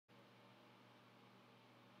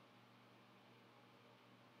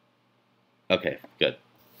Okay, good.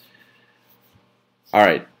 All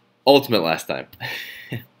right, ultimate last time.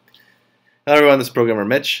 Hello everyone, this is programmer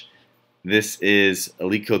Mitch. This is a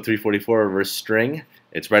Leetcode 344 reverse string.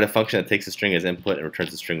 It's write a function that takes a string as input and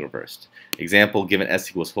returns the string reversed. Example, given s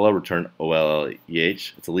equals hello, return OLLEH.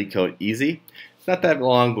 It's a Leetcode easy. It's not that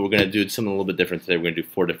long, but we're going to do something a little bit different today. We're going to do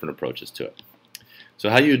 4 different approaches to it. So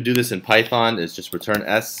how you do this in Python is just return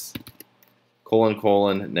s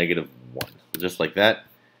 -1, just like that.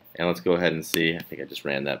 And let's go ahead and see. I think I just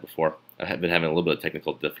ran that before. I've been having a little bit of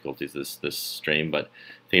technical difficulties this stream, but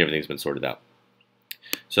I think everything's been sorted out.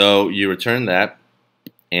 So you return that,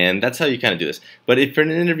 and that's how you kind of do this. But if you're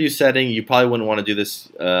in an interview setting, you probably wouldn't want to do this.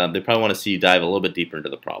 They probably want to see you dive a little bit deeper into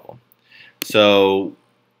the problem. So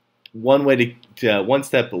one way to one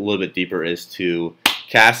step a little bit deeper is to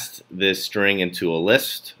cast this string into a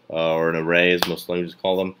list or an array, as most languages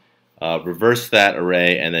call them. Reverse that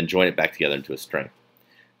array and then join it back together into a string.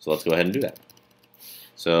 So let's go ahead and do that.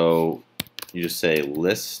 So you just say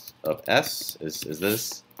list of s is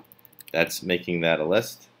this. That's making that a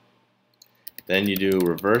list. Then you do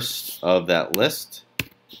reverse of that list.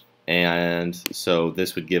 And so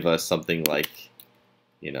this would give us something like,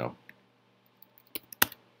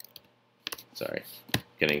 sorry,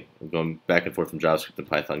 I'm going back and forth from JavaScript and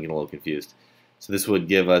Python, getting a little confused. So this would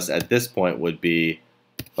give us, at this point, would be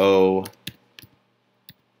O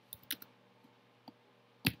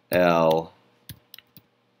L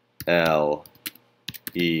L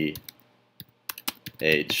E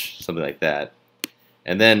H, something like that.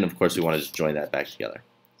 And then, of course, we want to just join that back together.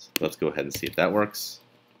 So let's go ahead and see if that works.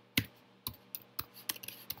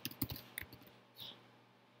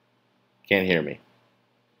 Can't hear me.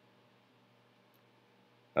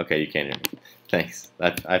 Okay, you can't hear me. Thanks.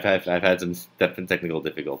 I've had some technical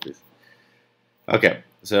difficulties. Okay,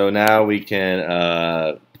 so now we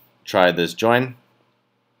can try this join,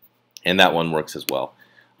 and that one works as well.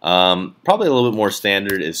 Probably a little bit more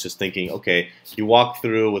standard is just thinking, okay, you walk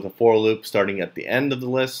through with a for loop starting at the end of the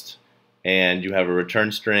list, and you have a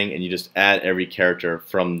return string, and you just add every character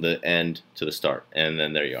from the end to the start, and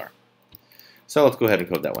then there you are. So let's go ahead and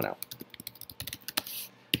code that one out.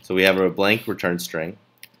 So we have a blank return string.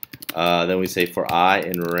 Then we say for I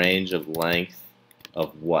in range of length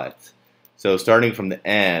of what? So starting from the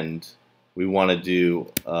end, we want to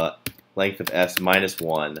do length of s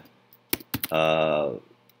 -1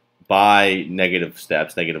 by negative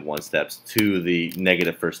 -1 steps to the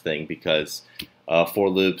negative first thing, because for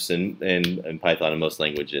loops in Python and most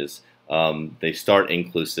languages, they start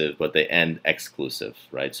inclusive but they end exclusive,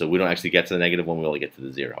 right? So we don't actually get to the -1, we only get to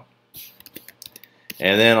the 0.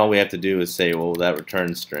 And then all we have to do is say, well, that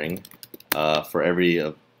return string for every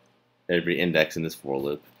index in this for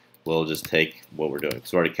loop, we'll just take what we're doing.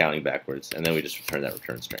 So we're already counting backwards, and then we just return that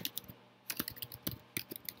return string.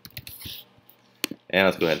 And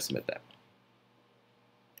let's go ahead and submit that.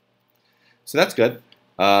 So that's good.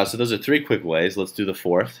 So those are 3 quick ways. Let's do the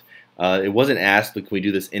 4th. It wasn't asked, but can we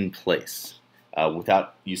do this in place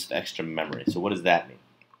without use of extra memory? So what does that mean?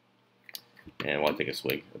 And I want to take a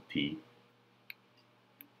swig of tea.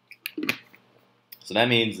 So that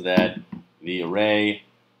means that the array,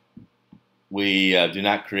 we do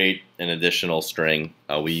not create an additional string.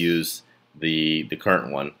 We use the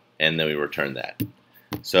current one, and then we return that.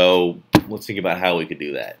 So let's think about how we could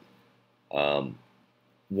do that.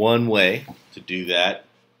 One way to do that,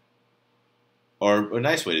 or a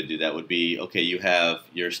nice way to do that, would be, okay, you have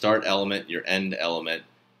your start element, your end element,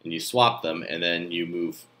 and you swap them, and then you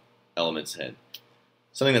move elements in.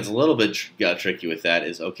 Something that's a little bit tricky with that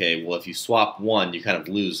is, okay, well, if you swap one, you kind of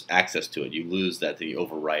lose access to it. You lose that, you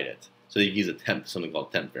overwrite it. So you can use a temp, something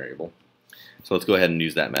called temp variable. So let's go ahead and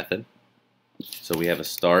use that method. So we have a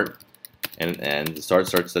start and an end. The start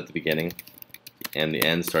starts at the beginning, and the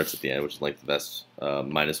end starts at the end, which is length of s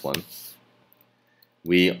 -1.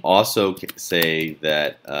 We also say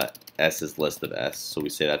that s is list of s, so we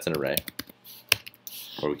say that's an array,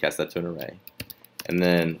 or we cast that to an array. And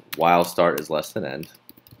then while start is less than end.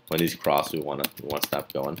 When these cross, we want to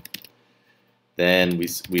stop going. Then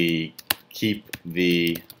we keep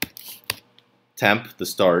the temp, the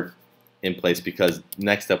start, in place, because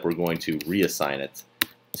next up we're going to reassign it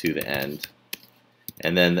to the end.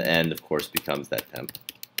 And then the end, of course, becomes that temp.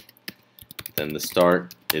 Then the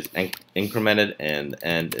start is incremented and the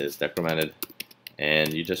end is decremented.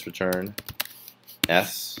 And you just return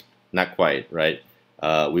s. Not quite, right?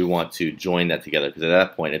 We want to join that together, because at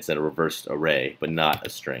that point it's in a reversed array, but not a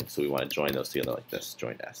string. So we want to join those together like this,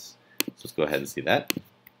 join s. So let's go ahead and see that.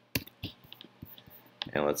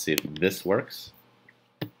 And let's see if this works.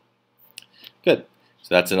 Good.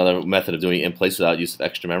 So that's another method of doing it in place without use of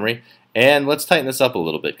extra memory. And let's tighten this up a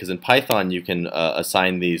little bit, because in Python you can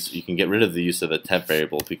assign these, you can get rid of the use of a temp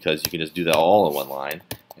variable because you can just do that all in one line,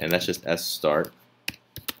 and that's just start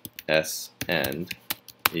end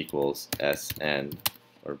equals end,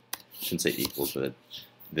 or I shouldn't say equals, but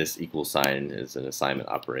this equal sign is an assignment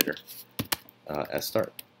operator,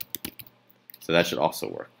 start. So that should also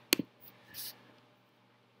work.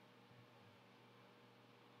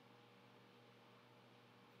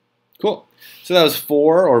 Cool. So that was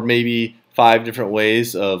 4 or maybe 5 different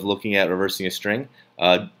ways of looking at reversing a string.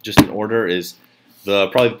 Just in order is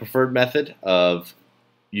probably the preferred method of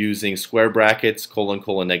using square brackets, colon,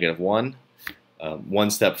 colon, -1. One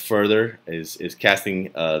step further is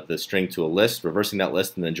casting the string to a list, reversing that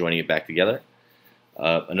list, and then joining it back together.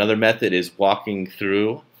 Another method is walking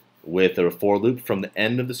through with a for loop from the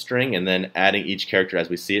end of the string and then adding each character as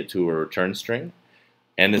we see it to a return string.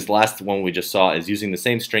 And this last one we just saw is using the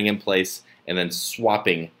same string in place and then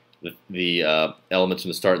swapping the elements from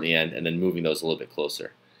the start and the end and then moving those a little bit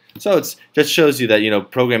closer. So it just shows you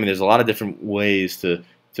that programming, there's a lot of different ways to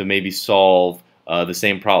maybe solve the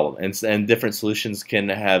same problem, and different solutions can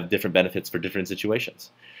have different benefits for different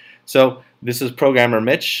situations. So this is Programmer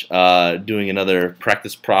Mitch doing another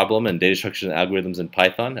practice problem in data structures and algorithms in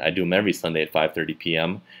Python. I do them every Sunday at 5:30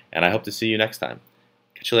 p.m. and I hope to see you next time.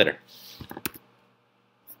 Catch you later.